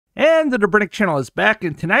And the Dobrinic channel is back,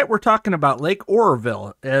 and tonight we're talking about Lake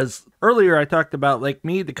Oroville. As earlier I talked about Lake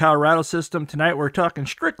Mead, the Colorado system, tonight we're talking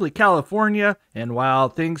strictly California. And while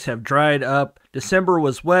things have dried up, December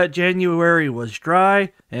was wet, January was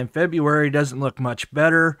dry, and February doesn't look much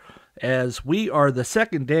better. As we are the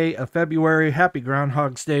second day of February. Happy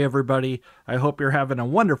Groundhog's Day, everybody. I hope you're having a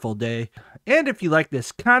wonderful day. And if you like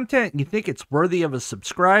this content and you think it's worthy of a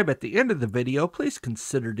subscribe at the end of the video, please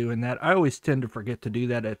consider doing that. I always tend to forget to do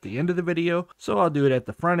that at the end of the video, so I'll do it at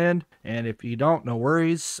the front end. And if you don't, no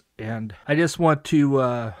worries. And I just want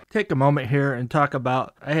to take a moment here and talk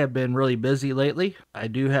about, I have been really busy lately. I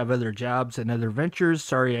do have other jobs and other ventures.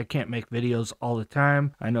 Sorry I can't make videos all the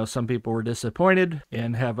time. I know some people were disappointed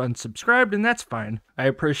and have unsubscribed, and that's fine. I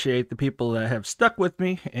appreciate the people that have stuck with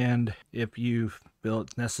me, and if you feel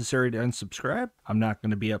it's necessary to unsubscribe, I'm not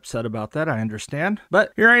going to be upset about that. I understand.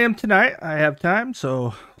 But here I am tonight. I have time,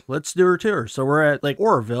 so let's do a tour. So we're at Lake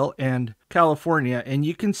Oroville in California, and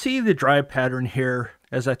you can see the dry pattern here.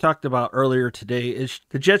 As I talked about earlier today, is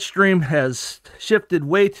the jet stream has shifted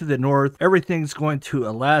way to the north. Everything's going to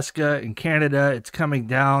Alaska and Canada. It's coming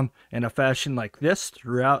down in a fashion like this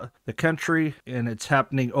throughout the country, and it's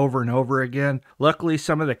happening over and over again. Luckily,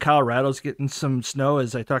 some of the Colorado's getting some snow,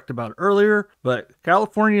 as I talked about earlier, but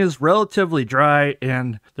California is relatively dry,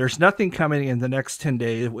 and there's nothing coming in the next 10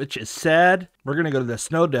 days, which is sad. We're going to go to the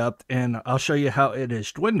snow depth, and I'll show you how it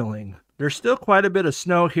is dwindling. There's still quite a bit of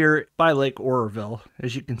snow here by Lake Oroville.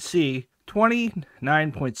 As you can see,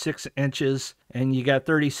 29.6 inches, and you got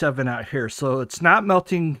 37 out here. So it's not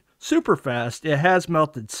melting super fast. It has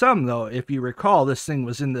melted some, though. If you recall, this thing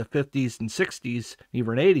was in the 50s and 60s,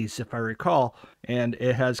 even 80s, if I recall, and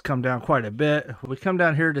it has come down quite a bit. We come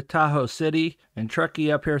down here to Tahoe City, and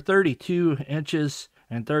Truckee up here, 32 inches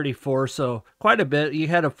and 34, so quite a bit. You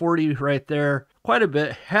had a 40 right there. Quite a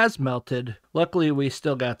bit has melted. Luckily, we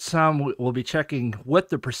still got some. We'll be checking what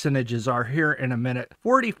the percentages are here in a minute.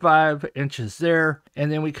 45 inches there.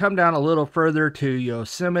 And then we come down a little further to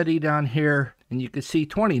Yosemite down here, and you can see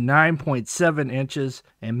 29.7 inches.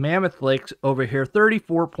 And Mammoth Lake's over here,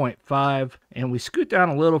 34.5. And we scoot down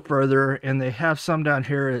a little further, and they have some down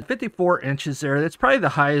here at 54 inches there. That's probably the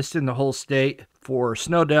highest in the whole state for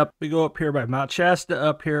snow depth. We go up here by Mount Shasta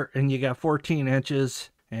up here, and you got 14 inches.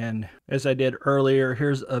 And as I did earlier,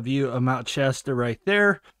 here's a view of Mount Shasta right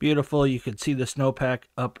there. Beautiful. You can see the snowpack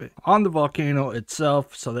up on the volcano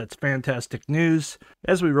itself, so that's fantastic news.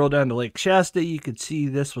 As we roll down to Lake Shasta, you can see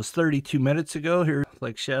this was 32 minutes ago. Here's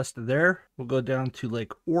Lake Shasta there. We'll go down to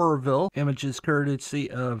Lake Oroville. Images courtesy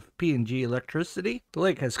of P&G Electricity. The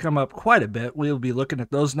lake has come up quite a bit. We'll be looking at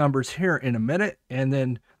those numbers here in a minute. And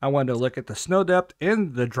then I wanted to look at the snow depth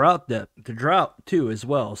and the drought depth. The drought too as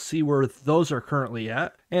well. See where those are currently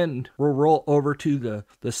at. And we'll roll over to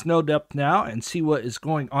the snow depth now and see what is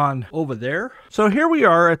going on over there. So here we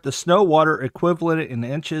are at the snow water equivalent in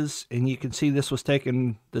inches. And you can see this was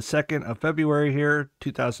taken the 2nd of February here,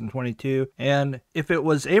 2022. And if it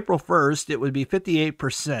was April 1st, it would be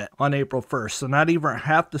 58% on April 1st. So not even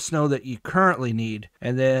half the snow that you currently need.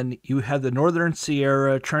 And then you have the Northern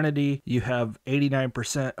Sierra, Trinity, you have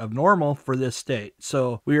 89% of normal for this state.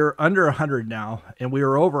 So we are under 100 now, and we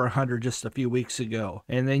were over 100 just a few weeks ago.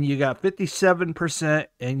 And then you got 57%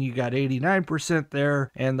 and you got 89%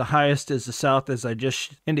 there. And the highest is the South, as I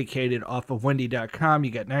just indicated off of windy.com.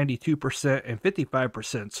 You got 92% and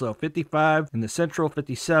 55%. So 55 in the central,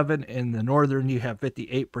 57 in the northern, you have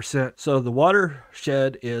 58%. So the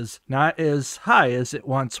watershed is not as high as it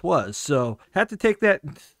once was. So have to take that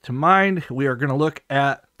to mind. We are going to look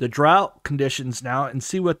at the drought conditions now and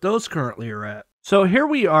see what those currently are at. So here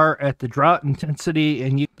we are at the drought intensity,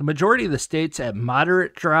 and the majority of the states at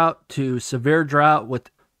moderate drought to severe drought,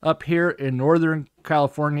 with up here in Northern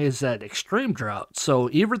California is that extreme drought. So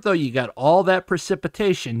even though you got all that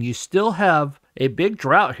precipitation, you still have a big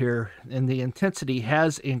drought here, and the intensity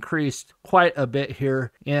has increased quite a bit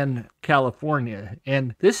here in California.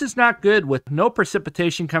 And this is not good with no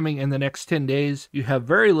precipitation coming in the next 10 days. You have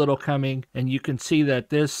very little coming, and you can see that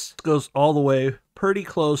this goes all the way pretty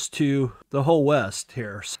close to the whole west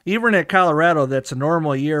here. Even at Colorado, that's a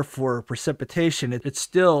normal year for precipitation. It's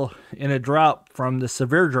still in a drought from the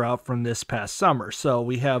severe drought from this past summer. So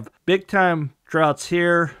we have big time droughts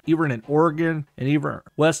here, even in Oregon, and even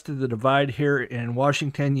west of the divide here in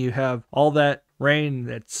Washington. You have all that rain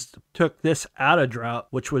that's took this out of drought,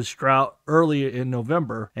 which was drought early in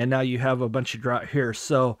November, and now you have a bunch of drought here.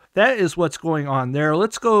 So that is what's going on there.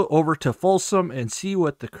 Let's go over to Folsom and see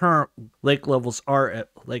what the current lake levels are at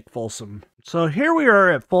Lake Folsom. So here we are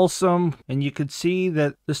at Folsom, and you can see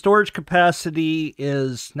that the storage capacity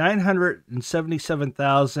is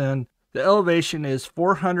 977,000. The elevation is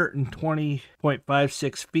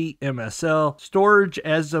 420.56 feet MSL. Storage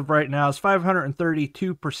as of right now is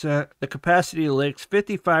 532%. The capacity of the lake's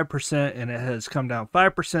 55%, and it has come down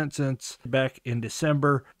 5% since back in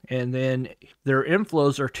December. And then their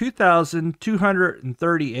inflows are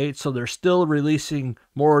 2,238, so they're still releasing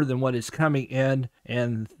more than what is coming in.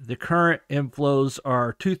 And the current inflows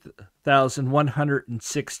are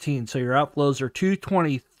 2,116. So your outflows are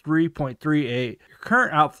 223.38. Your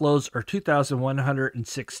current outflows are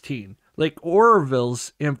 2,116. Lake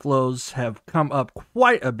Oroville's inflows have come up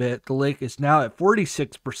quite a bit. The lake is now at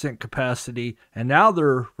 46% capacity, and now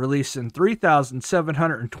they're releasing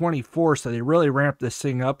 3,724, so they really ramped this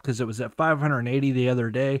thing up because it was at 580 the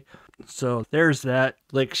other day. So there's that.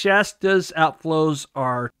 Lake Shasta's outflows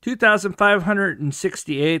are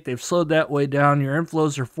 2,568. They've slowed that way down. Your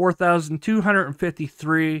inflows are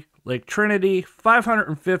 4,253. Lake Trinity,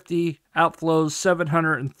 550. Outflows,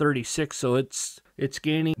 736. So it's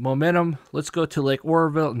gaining momentum. Let's go to Lake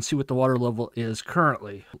Oroville and see what the water level is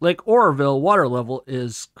currently. Lake Oroville water level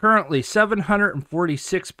is currently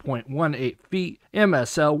 746.18 feet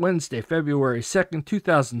MSL, Wednesday, February 2nd,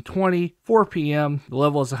 2020, 4 p.m. The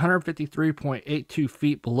level is 153.82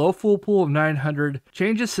 feet below full pool of 900.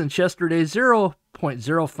 Changes since yesterday,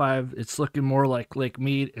 0.05. It's looking more like Lake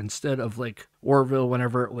Mead instead of Lake Oroville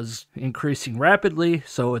whenever it was increasing rapidly.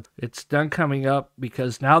 So it's done coming up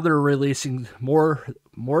because now they're releasing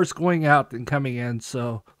more's going out than coming in.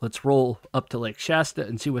 So let's roll up to Lake Shasta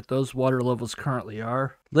and see what those water levels currently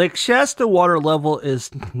are. Lake Shasta water level is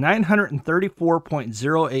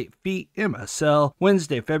 934.08 feet MSL,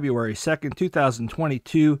 Wednesday, February 2nd,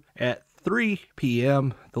 2022 at 3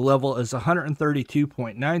 p.m. The level is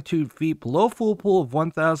 132.92 feet below full pool of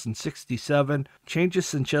 1,067. Changes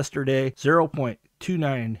since yesterday,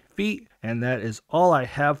 0.29 feet. And that is all I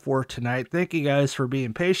have for tonight. Thank you guys for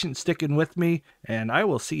being patient, sticking with me, and I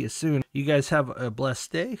will see you soon. You guys have a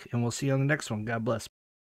blessed day, and we'll see you on the next one. God bless.